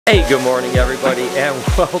Hey, good morning everybody and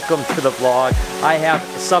welcome to the vlog. I have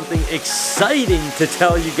something exciting to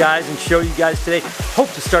tell you guys and show you guys today. Hope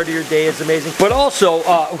the start of your day is amazing. But also,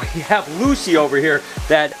 we have Lucy over here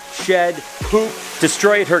that shed poop,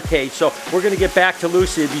 destroyed her cage. So we're gonna get back to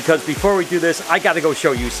Lucy because before we do this, I gotta go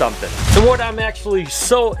show you something. And what I'm actually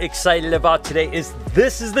so excited about today is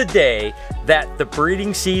this is the day that the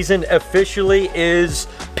breeding season officially is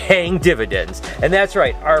paying dividends. And that's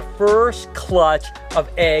right, our first clutch of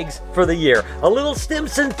eggs for the year. A little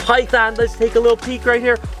Stimson python. Let's take a little peek right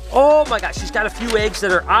here. Oh my gosh, she's got a few eggs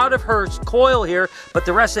that are out of her coil here, but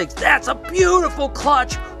the rest of the eggs, that's a beautiful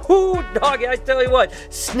clutch. Ooh, doggy, I tell you what,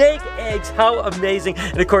 snake eggs, how amazing.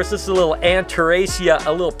 And of course, this is a little Anteracia,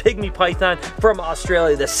 a little pygmy python from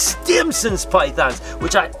Australia, the Stimson's pythons,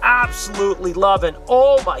 which I absolutely love. And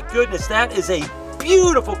oh my goodness, that is a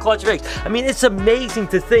beautiful clutch of eggs. I mean, it's amazing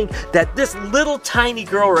to think that this little tiny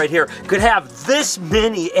girl right here could have this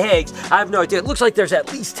many eggs. I have no idea. It looks like there's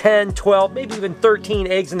at least 10, 12, maybe even 13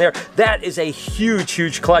 eggs in there. That is a huge,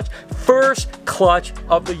 huge clutch. First clutch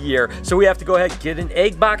of the year. So we have to go ahead and get an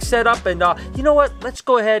egg box set up. And you know what? Let's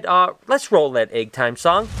go ahead, let's roll that egg time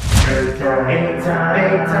song. Egg time, egg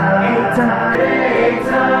time, egg time, egg time, egg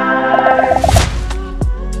time.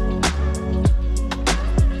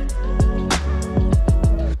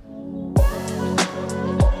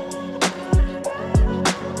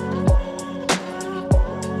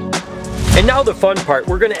 And now the fun part,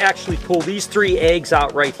 we're gonna actually pull these 3 eggs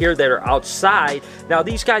out right here that are outside. Now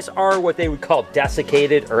these guys are what they would call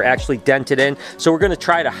desiccated or actually dented in. So we're gonna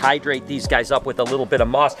try to hydrate these guys up with a little bit of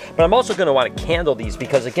moss. But I'm also gonna wanna candle these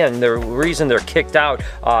because again, the reason they're kicked out,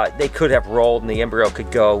 they could have rolled and the embryo could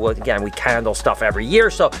go. Well, again, we candle stuff every year.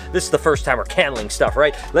 So this is the first time we're candling stuff,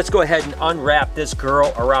 right? Let's go ahead and unwrap this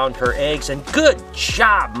girl around her eggs. And good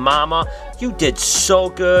job, mama. You did so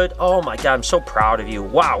good. Oh my God, I'm so proud of you.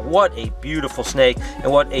 Wow, what a beautiful snake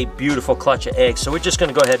and what a beautiful clutch of eggs. So we're just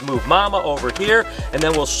gonna go ahead and move mama over here and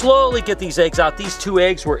then we'll slowly get these eggs out. These 2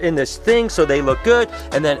 eggs were in this thing, so they look good.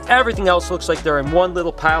 And then everything else looks like they're in one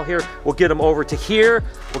little pile here. We'll get them over to here.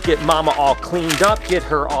 We'll get mama all cleaned up, get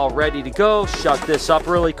her all ready to go. Shut this up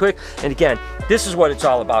really quick. And again, this is what it's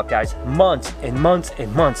all about, guys. Months and months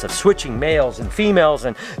and months of switching males and females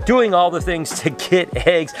and doing all the things to get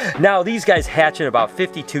eggs. Now these guys hatch in about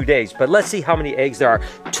 52 days, but let's see how many eggs there are.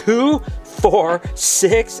 2, 4,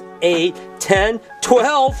 6, 8, 10,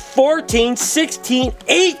 12, 14, 16,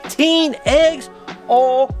 18 eggs.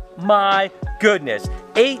 Oh my goodness.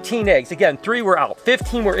 18 eggs. Again, 3 were out.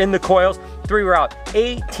 15 were in the coils. 3 were out.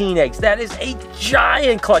 18 eggs. That is a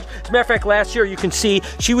giant clutch. As a matter of fact, last year you can see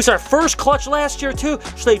she was our first clutch last year too.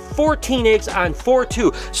 She laid 14 eggs on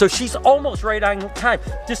 4-2. So she's almost right on time.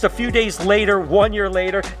 Just a few days later, 1 year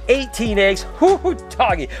later, 18 eggs. Whoo,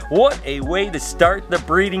 doggy. What a way to start the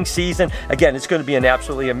breeding season. Again, it's going to be an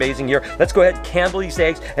absolutely amazing year. Let's go ahead and candle these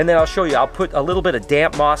eggs and then I'll show you. I'll put a little bit of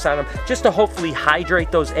damp moss on them just to hopefully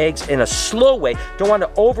hydrate those eggs in a slow way. Don't want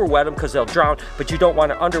to over wet them because they'll drown, but you don't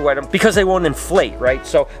want to under wet them because they won't inflate, right?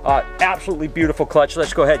 So absolutely beautiful clutch.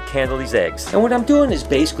 Let's go ahead and candle these eggs. And what I'm doing is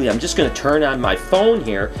basically I'm just going to turn on my phone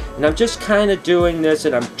here and I'm just kind of doing this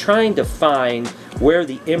and I'm trying to find where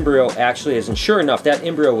the embryo actually is. And sure enough, that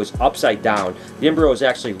embryo was upside down. The embryo is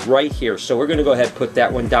actually right here. So we're gonna go ahead and put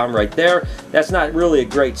that one down right there. That's not really a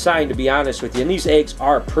great sign, to be honest with you. And these eggs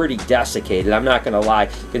are pretty desiccated, I'm not gonna lie.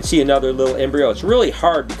 You can see another little embryo. It's really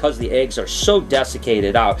hard because the eggs are so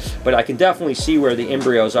desiccated out, but I can definitely see where the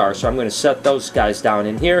embryos are. So I'm gonna set those guys down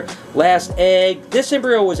in here. Last egg, this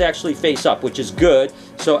embryo was actually face up, which is good.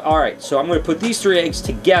 So, all right, so I'm gonna put these 3 eggs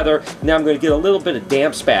together. Now I'm gonna get a little bit of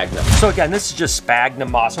damp sphagnum. So again, this is just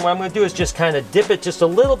sphagnum moss. And what I'm gonna do is just kind of dip it just a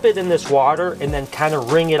little bit in this water and then kind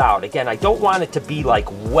of wring it out. Again, I don't want it to be like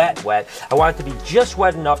wet. I want it to be just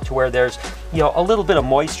wet enough to where there's, you know, a little bit of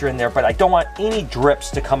moisture in there, but I don't want any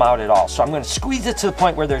drips to come out at all. So I'm gonna squeeze it to the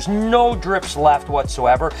point where there's no drips left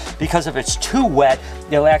whatsoever, because if it's too wet,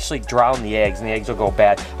 it'll actually drown the eggs and the eggs will go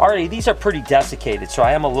bad. Already, these are pretty desiccated, so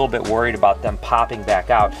I am a little bit worried about them popping back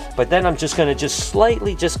out. But then I'm just gonna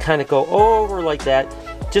slightly kind of go over like that,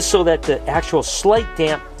 just so that the actual slight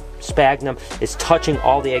damp sphagnum is touching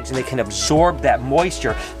all the eggs and they can absorb that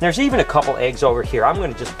moisture. There's even a couple eggs over here. I'm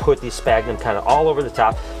going to just put the sphagnum kind of all over the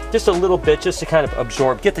top, just a little bit, just to kind of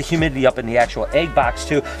absorb, get the humidity up in the actual egg box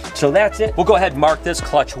too. So that's it. We'll go ahead and mark this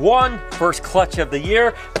clutch 1, first clutch of the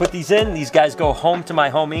year. Put these in. These guys go home to my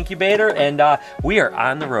home incubator and we are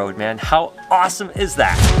on the road, man. How awesome is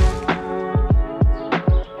that?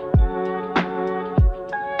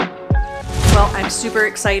 Well, I'm super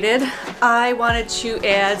excited. I wanted to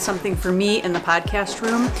add something for me in the podcast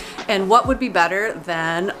room, and what would be better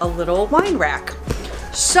than a little wine rack?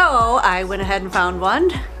 So I went ahead and found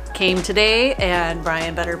one. Came today, and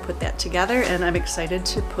Brian better put that together, and I'm excited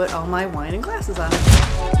to put all my wine and glasses on it.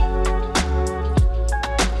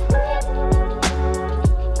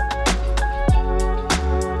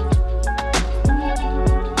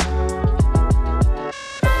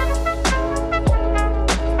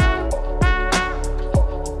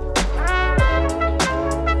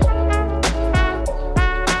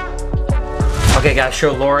 Okay, gotta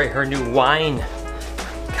show Lori her new wine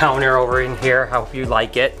counter over in here. I hope you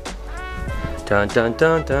like it. Dun dun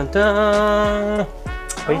dun dun dun.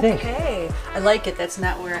 What do you think? Okay, I like it. That's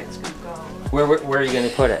not where it's gonna go. Where are you gonna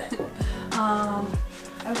put it? I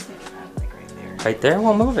was thinking like right there. Right there?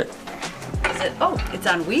 We'll move it. Is it? Oh, it's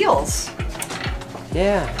on wheels.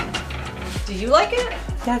 Yeah. Do you like it?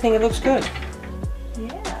 Yeah, I think it looks good.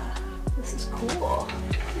 Yeah, this is cool.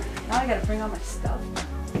 Now I gotta bring all my stuff.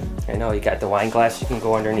 I know, you got the wine glass, you can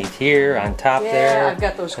go underneath here, on top there. Yeah, I've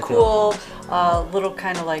got those cool little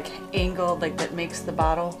kind of like angled, like that makes the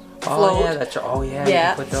bottle float. Oh yeah, that's, oh yeah,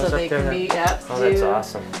 yeah, you can put those so up they there. can be, yep, Oh, that's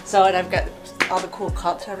awesome. So, and I've got all the cool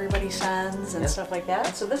cups everybody sends and stuff like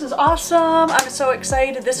that. So this is awesome. I'm so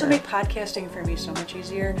excited. This will make podcasting for me so much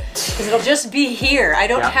easier because it'll just be here. I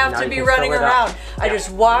don't have to be running around. I just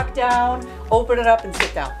walk down, open it up, and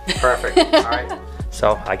sit down. Perfect. All right.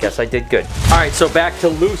 So I guess I did good. All right, so back to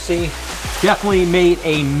Lucy. Definitely made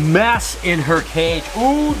a mess in her cage.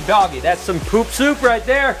 Ooh, doggy, that's some poop soup right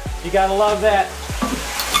there. You gotta love that.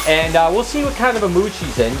 And we'll see what kind of a mood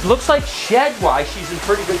she's in. Looks like shed-wise, she's in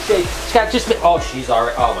pretty good shape. She's got just, oh, she's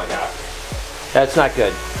already, oh my God. That's not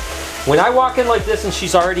good. When I walk in like this and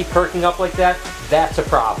she's already perking up like that, that's a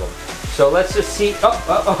problem. So let's just see, Wait,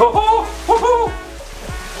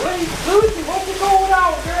 Lucy, what's going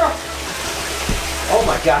on, girl? Oh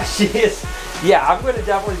my gosh, she is, yeah, I'm gonna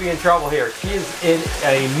definitely be in trouble here. She is in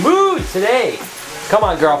a mood today. Come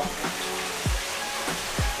on, girl.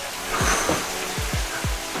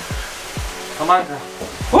 Come on, girl.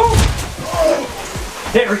 Woo!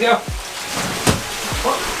 There we go.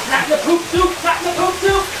 Oh, not in the poop soup, not in the poop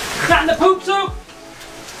soup, not in the poop soup,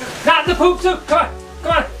 not in the poop soup. Come on,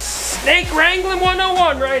 come on. Snake wrangling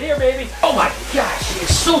 101 right here, baby. Oh my gosh, she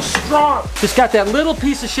is so strong. Just got that little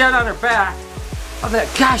piece of shed on her back. Oh, that,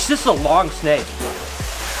 gosh, this is a long snake.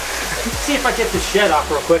 Let's see if I get the shed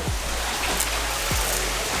off real quick.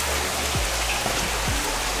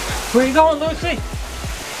 Where are you going, Lucy?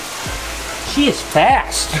 She is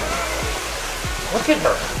fast. Look at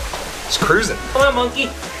her. It's cruising. Come on,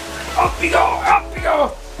 monkey. Up we go, up we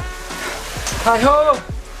go. Hi-ho,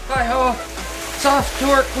 hi-ho. Soft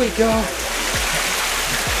torque we go.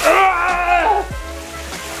 Ah!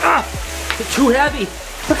 Ah! It's too heavy.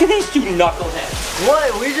 Look at these two knuckleheads.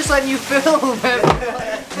 What? We're just letting you film.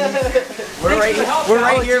 We're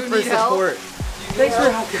right here for support. Thanks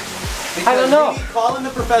for helping. I don't know. Call in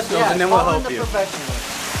the professionals and then we'll help you.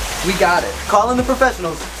 We got it. Call in the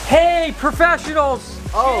professionals. Hey, professionals.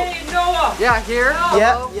 Oh. Hey, Noah. Yeah, here.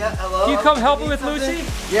 Yeah, yeah, hello. Can you come help me with Lucy?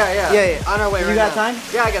 Yeah. On our way right now. You got time?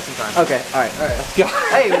 Yeah, I got some time. Okay, alright. Let's go.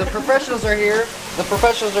 Hey, the professionals are here. The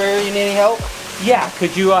professionals are here. You need any help? Yeah,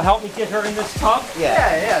 could you help me get her in this tub?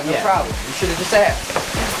 Yeah, no problem. You should have just asked.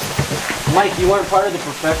 Mike, you weren't part of the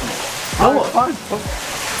professionals. Oh, fun.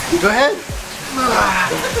 Go ahead.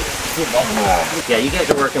 Yeah, you guys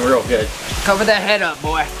are working real good. Cover that head up,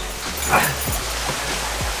 boy.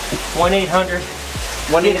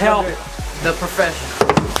 1-800. Need help. The professional.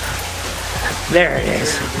 There it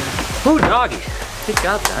is. Ooh, doggy. Good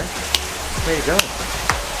job, guys. There you go.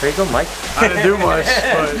 There you go, Mike. I didn't do much,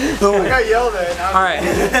 but I got yelled at. All right.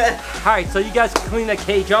 All right, so you guys can clean that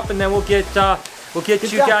cage up and then we'll get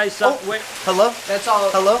you guys up. Wait. Hello? That's all.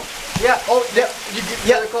 Hello? Yeah. Oh, yeah. You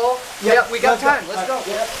get the call? Yeah, we got time. Let's go.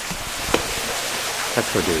 Yeah.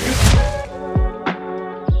 Let's go do this.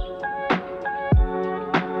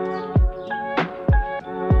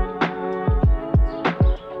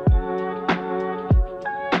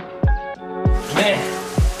 Man,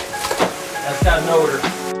 that's got an odor.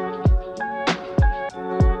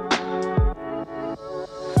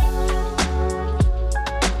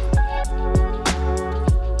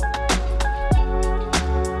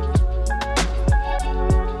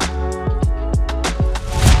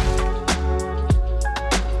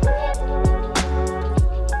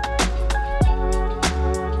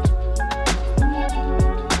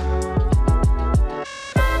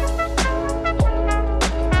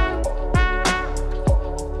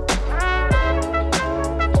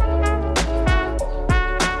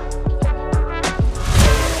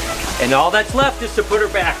 And all that's left is to put her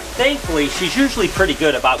back. Thankfully, she's usually pretty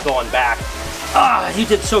good about going back. Ah, you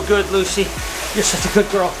did so good, Lucy. You're such a good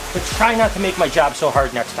girl, but try not to make my job so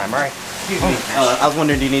hard next time, all right? Excuse me. I was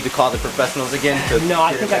wondering, do you need to call the professionals again? No,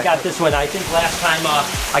 I think I got this one. I think last time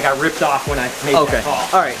I got ripped off when I made that call.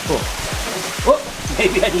 All right, cool. Oh,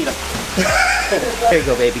 maybe I need them. Here you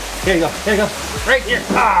go, baby. Here you go. Here you go. Right here.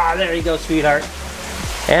 Ah, there you go, sweetheart.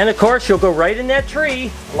 And of course, she'll go right in that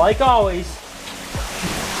tree, like always.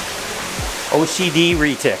 OCD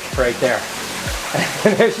retic right there.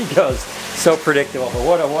 And there she goes. So predictable, but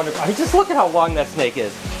what a wonderful. I mean, just look at how long that snake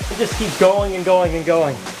is. It just keeps going and going and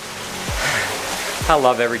going. I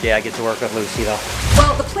love every day I get to work with Lucy, though.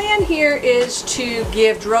 Well, the plan here is to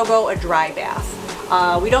give Drogo a dry bath.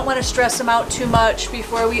 We don't want to stress him out too much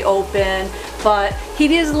before we open, but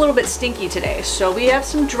he is a little bit stinky today, so we have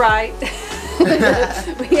some dry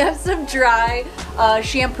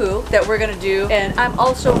shampoo that we're going to do, and I'm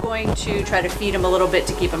also going to try to feed him a little bit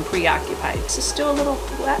to keep him preoccupied. This is still a little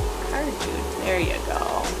wet card, dude. There you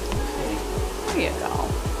go. There you go.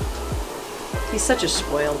 He's such a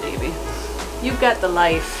spoiled baby. You've got the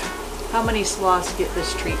life. How many sloths get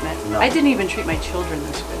this treatment? No. I didn't even treat my children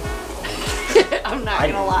this good. I'm not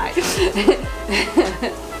gonna lie. As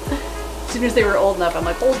soon as they were old enough, I'm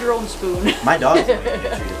like, hold your own spoon. My dog's going to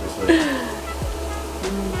get treated this way.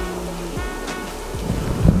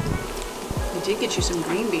 We did get you some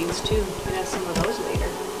green beans too. You can have some of those later.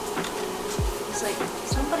 It's like,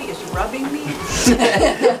 somebody is rubbing me.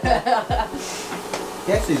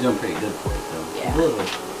 He actually is doing pretty good for it, though. Yeah. A little.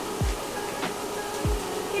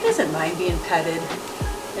 He doesn't mind being petted,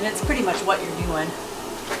 and it's pretty much what you're doing.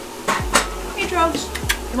 Hey, Drogs,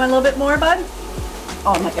 you want a little bit more, bud?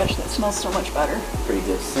 Oh my gosh, that smells so much better. Pretty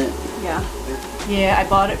good scent. Yeah. Yeah, I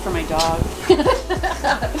bought it for my dog.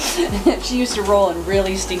 She used to roll in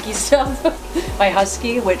really stinky stuff. My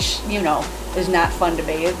husky, which, you know, is not fun to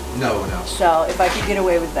bathe. No. So if I could get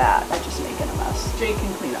away with that, I'd just make it a mess. Jay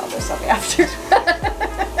can clean all this up after.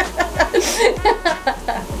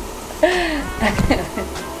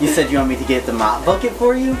 You said you want me to get the mop bucket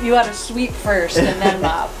for you? You ought to sweep first and then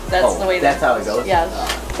mop. That's the way that's how it goes? Yes.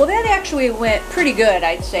 Well, that actually went pretty good,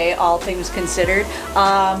 I'd say, all things considered.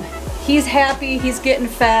 He's happy, he's getting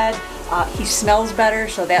fed, he smells better,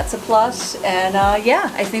 so that's a plus. And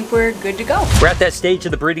yeah, I think we're good to go. We're at that stage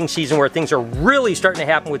of the breeding season where things are really starting to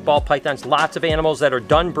happen with ball pythons. Lots of animals that are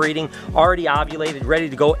done breeding, already ovulated, ready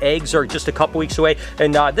to go. Eggs are just a couple weeks away.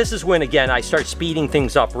 And this is when, again, I start speeding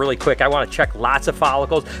things up really quick. I want to check lots of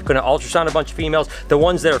follicles. Going to ultrasound a bunch of females. The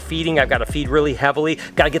ones that are feeding, I've got to feed really heavily.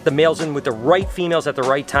 Got to get the males in with the right females at the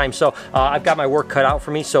right time. So I've got my work cut out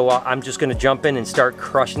for me. So I'm just going to jump in and start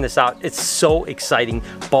crushing this out. It's so exciting.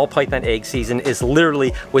 Ball python egg season is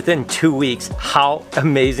literally within 2 weeks. How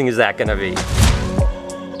amazing is that going to be?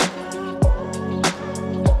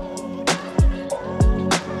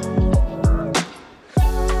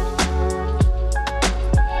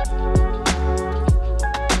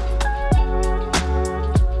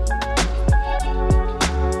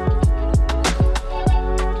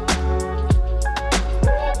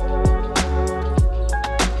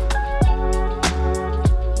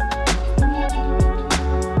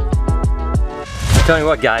 Tell you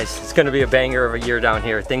what, guys, it's gonna be a banger of a year down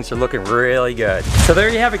here. Things are looking really good. So there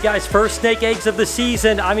you have it, guys. First snake eggs of the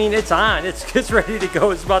season. I mean, it's on. It's ready to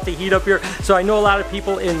go. It's about to heat up here. So I know a lot of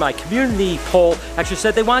people in my community poll actually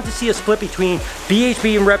said they wanted to see a split between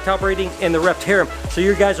BHB and reptile breeding and the Reptarium. So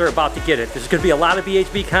you guys are about to get it. There's gonna be a lot of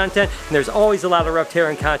BHB content, and there's always a lot of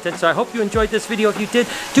Reptarium content. So I hope you enjoyed this video. If you did,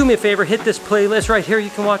 do me a favor, hit this playlist right here.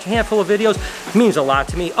 You can watch a handful of videos. It means a lot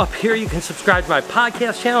to me. Up here, you can subscribe to my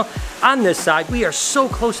podcast channel. On this side, we are so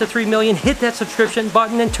close to 3 million. Hit that subscription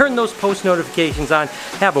button and turn those post notifications on.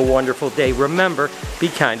 Have a wonderful day. Remember, be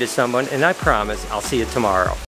kind to someone, and I promise I'll see you tomorrow.